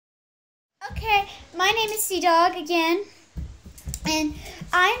Okay, my name is Sea Dog again, and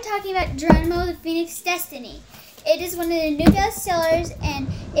I'm talking about Geronimo the Phoenix Destiny. It is one of the new bestsellers, and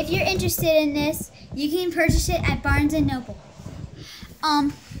if you're interested in this, you can purchase it at Barnes & Noble.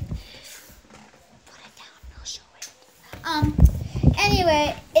 Put it down, I'll show it.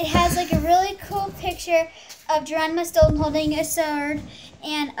 Anyway, it has like a really cool picture of Geronimo Stilton holding a sword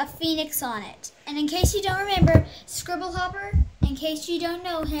and a phoenix on it. And in case you don't remember, Scribblehopper, in case you don't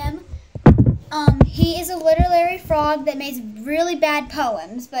know him, he is a literary frog that makes really bad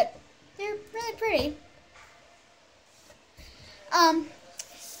poems, but they're really pretty.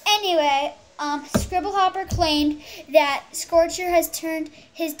 Anyway, Scribblehopper claimed that Scorcher has turned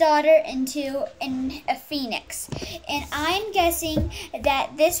his daughter into a phoenix. And I'm guessing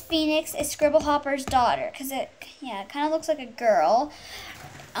that this phoenix is Scribblehopper's daughter, because it kind of looks like a girl.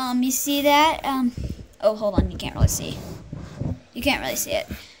 You see that? Oh, hold on, you can't really see. You can't really see it.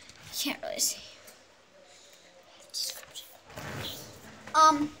 You can't really see.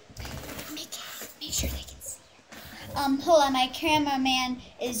 Make sure they can see it. Hold on, my cameraman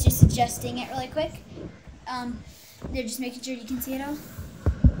is just adjusting it really quick. They're just making sure you can see it all.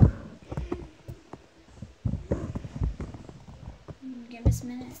 Give us a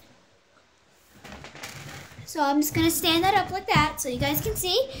minute. So I'm just gonna stand that up like that so you guys can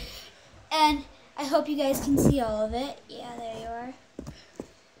see, and I hope you guys can see all of it. Yeah, there you are.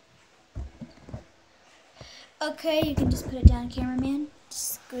 Okay, you can just put it down, cameraman.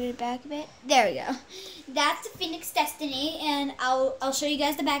 Just scoot it back a bit. There we go. That's the Phoenix Destiny, and I'll show you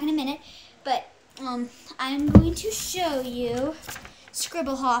guys the back in a minute. But I'm going to show you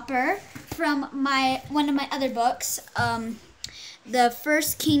Scribblehopper from one of my other books, The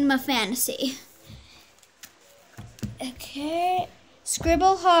First Kingdom of Fantasy. Okay,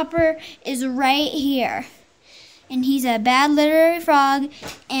 Scribblehopper is right here, and he's a bad literary frog,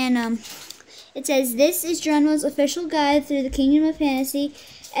 and it says, "This is Geronimo's official guide through the Kingdom of Fantasy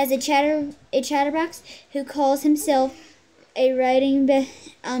as a chatterbox who calls himself a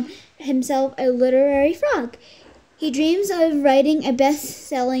literary frog. He dreams of writing a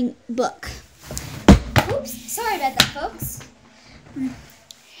best-selling book." Oops, sorry about that, folks.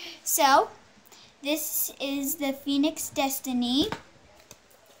 So, this is the Phoenix Destiny.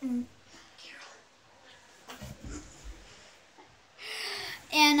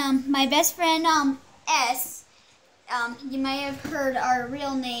 And my best friend, S, you may have heard our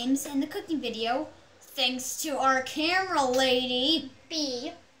real names in the cooking video, thanks to our camera lady,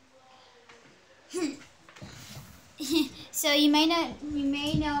 B. So you may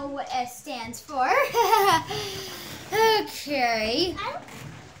know what S stands for. Okay.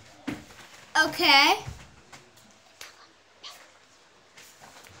 Okay.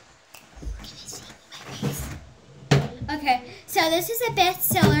 Okay, so this is a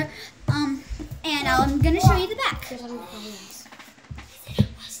bestseller, and I'm going to show you the back.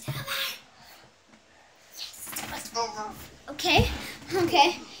 Okay,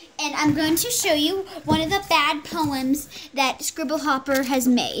 and I'm going to show you one of the bad poems that Scribblehopper has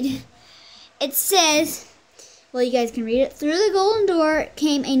made. It says, well, you guys can read it. "Through the golden door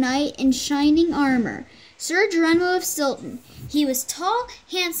came a knight in shining armor, Sir Geronimo of Stilton. He was tall,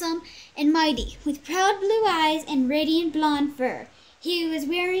 handsome, and mighty, with proud blue eyes and radiant blonde fur. He was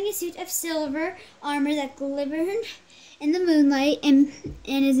wearing a suit of silver armor that glittered in the moonlight, and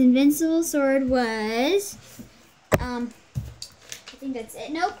his invincible sword was, I think that's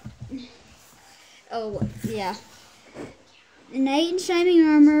it. Nope. Oh, yeah. The knight in shining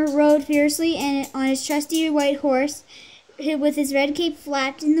armor rode fiercely and on his trusty white horse, with his red cape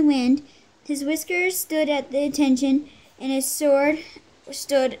flapped in the wind. His whiskers stood at the attention, and his sword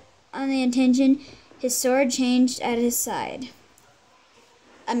stood on the attention. His sword changed at his side."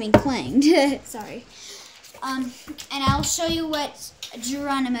 Clanged. Sorry. And I'll show you what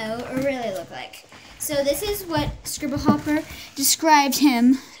Geronimo really looked like. So this is what Scribblehopper described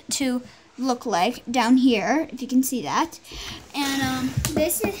him to look like down here, if you can see that. And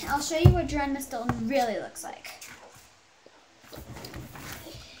I'll show you what Geronimo Stilton really looks like.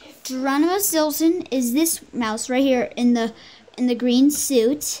 Geronimo Stilton is this mouse right here in the green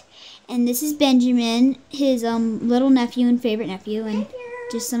suit, and this is Benjamin, his little nephew and favorite nephew, and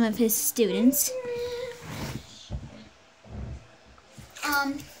just some of his students.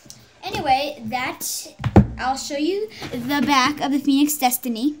 Anyway, I'll show you the back of the Phoenix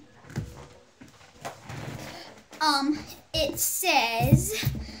Destiny. It says,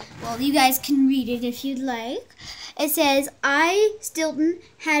 well, you guys can read it if you'd like. It says, "I, Stilton,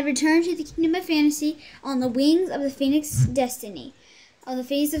 had returned to the Kingdom of Fantasy on the wings of the Phoenix Destiny. On the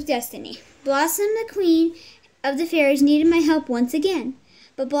face of destiny. Blossom, the queen of the fairies, needed my help once again.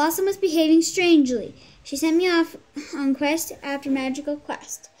 but Blossom was behaving strangely. She sent me off on quest after magical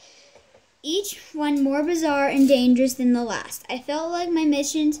quest, each one more bizarre and dangerous than the last. I felt like my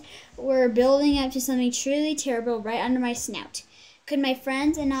missions were building up to something truly terrible right under my snout. Could my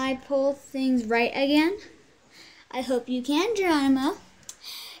friends and I pull things right again? I hope you can, Geronimo.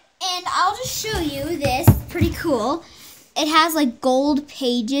 And I'll just show you this. Pretty cool. It has like gold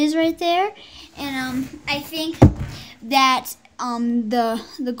pages right there. And I think that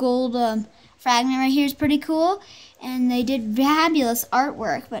the gold fragment right here is pretty cool. And they did fabulous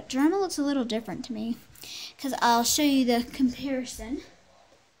artwork. But Geronimo looks a little different to me. Because I'll show you the comparison.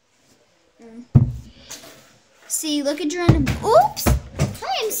 See, look at Geronimo. Oops!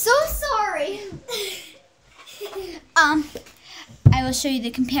 I am so sorry. I will show you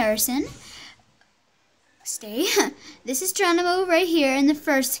the comparison. Stay. This is Geronimo right here in the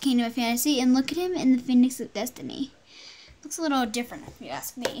first Kingdom of Fantasy, and look at him in the Phoenix of Destiny. Looks a little different if you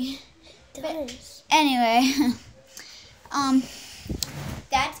ask me. But anyway,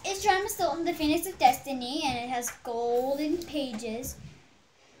 that is Geronimo Stilton, the Phoenix of Destiny, and it has golden pages.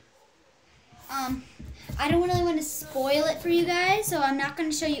 I don't really want to spoil it for you guys, so I'm not going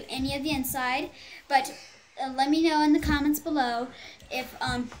to show you any of the inside, but let me know in the comments below if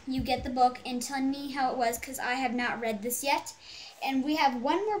you get the book and tell me how it was, because I have not read this yet. And we have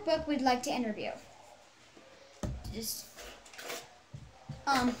one more book we'd like to interview. Just,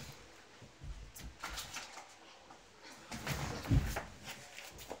 let's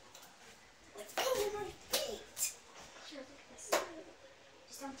go on my feet.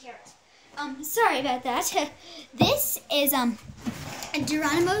 Just don't tear it. Sorry about that. This is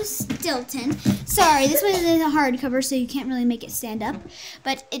Geronimo Stilton. Sorry, this one is a hardcover, so you can't really make it stand up.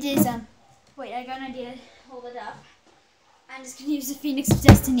 But it is, wait, I got an idea. Hold it up. I'm just going to use the Phoenix of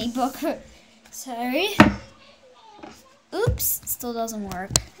Destiny book. Sorry. Oops, still doesn't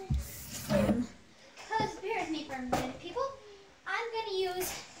work. Bear with me for a minute, people. I'm going to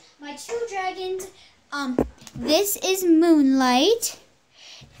use my two dragons. This is Moonlight,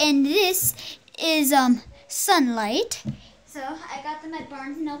 and this is, Sunlight. So I got them at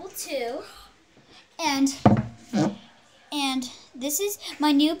Barnes & Noble too. And this is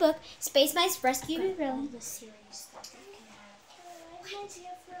my new book, Space Mice Rescue Me Really.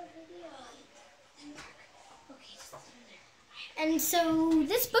 And so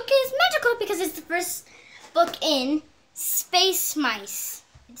this book is magical because it's the first book in Space Mice.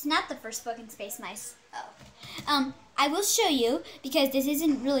 It's not the first book in Space Mice. Oh. I will show you because this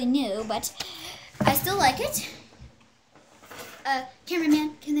isn't really new, but I still like it.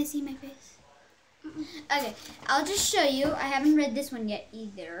 Cameraman, can they see my face? Okay, I'll just show you. I haven't read this one yet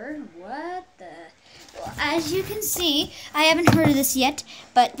either. What the? Well, as you can see, I haven't heard of this yet,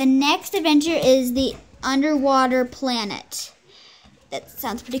 but the next adventure is the Underwater Planet. That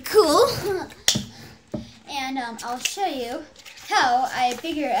sounds pretty cool. And I'll show you how I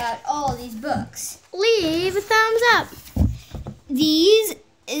figure out all these books. Leave a thumbs up.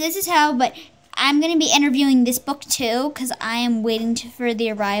 This is how, but I'm going to be interviewing this book too because I am waiting for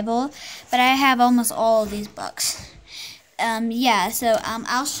the arrival, but I have almost all of these books. Yeah, so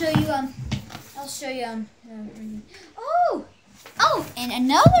I'll show you, oh, and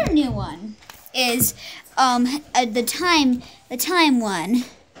another new one is the time one.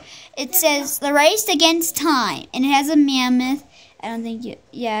 It says The Race Against Time, and it has a mammoth. I don't think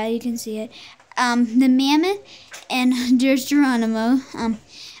you can see it. The mammoth, and there's Geronimo.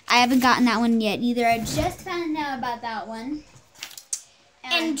 I haven't gotten that one yet either. I just found out about that one.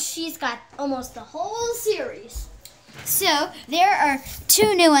 And she's got almost the whole series. So there are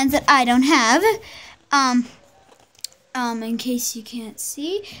two new ones that I don't have. In case you can't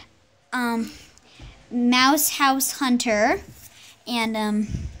see, Mouse House Hunter, and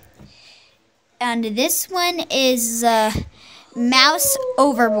this one is Mouse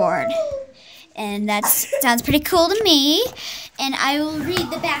Overboard. And that sounds pretty cool to me. And I will read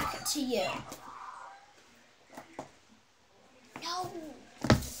the back to you. No.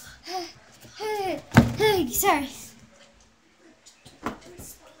 Sorry.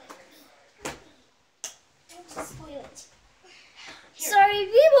 Sorry,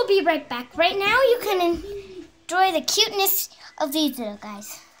 we will be right back. Right now, you can enjoy the cuteness of these little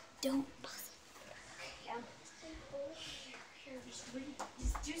guys. Don't.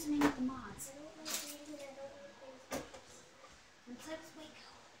 Just name the mods.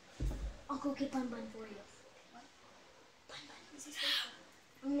 I'll go get Bun Bun for you. What? Bun Bun.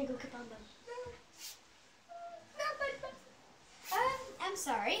 I'm gonna go get Bun Bun. I'm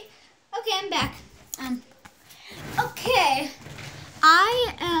sorry. Okay, I'm back. Okay.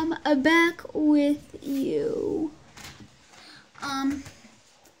 I am back with you.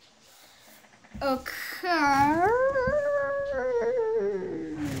 Okay.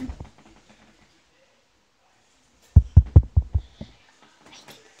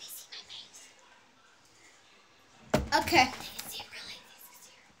 Okay.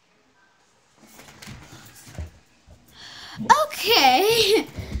 Okay.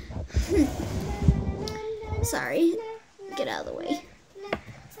 Sorry. Get out of the way.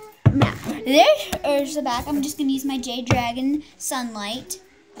 Now, there's the back. I'm just going to use my Jade Dragon Sunlight.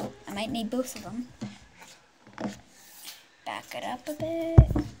 I might need both of them. Back it up a bit.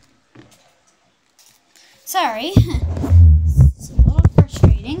 Sorry. It's a little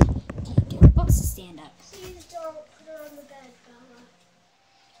frustrating. Can't get the books to stand up. Please don't put her on the bed, Bella.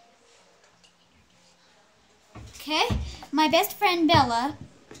 Okay, my best friend Bella.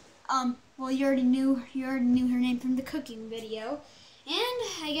 Well, you already knew her name from the cooking video, and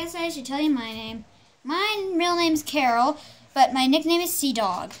I guess I should tell you my name. My real name's Carol, but my nickname is Sea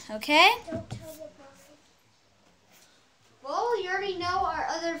Dog. Okay? Don't tell the mom. Well, you already know our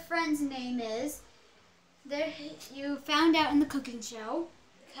other friend's name is. There, you found out in the cooking show,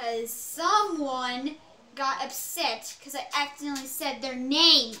 because someone got upset because I accidentally said their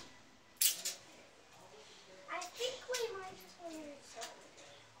name. I think we might just want to start.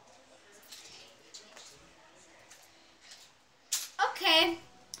 Okay.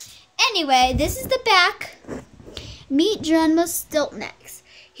 Anyway, this is the back. Meet Geronimo Stilton next.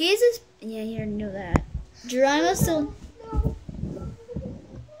 He's a... Yeah, you already know that. Geronimo Stilton... No.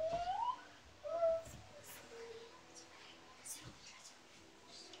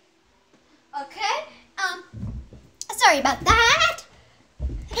 Okay. Sorry about that.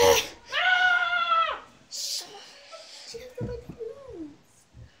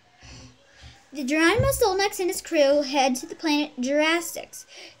 The Geronimo Stilton and his crew head to the planet Jurassic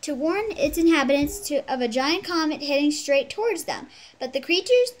to warn its inhabitants of a giant comet heading straight towards them. But the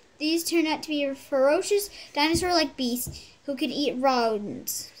creatures, these turn out to be ferocious dinosaur-like beasts who could eat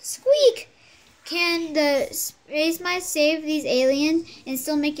rodents. Squeak! Can the space mice save these aliens and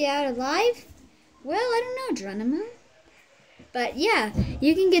still make it out alive? Well, I don't know, Geronimo. But yeah,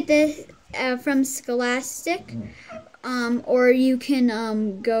 you can get this from Scholastic. Or you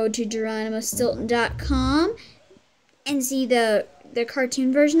can go to GeronimoStilton.com and see the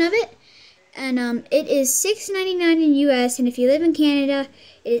cartoon version of it. And it is $6.99 in US, and if you live in Canada,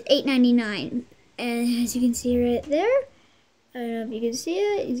 it is $8.99. And as you can see right there, I don't know if you can see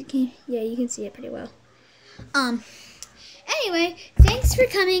it. Yeah, you can see it pretty well. Anyway, thanks for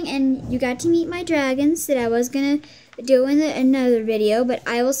coming, and you got to meet my dragons that I was gonna do in another video, but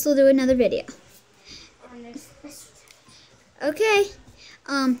I will still do another video. Okay.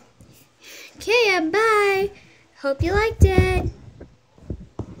 Okay, bye. Hope you liked it.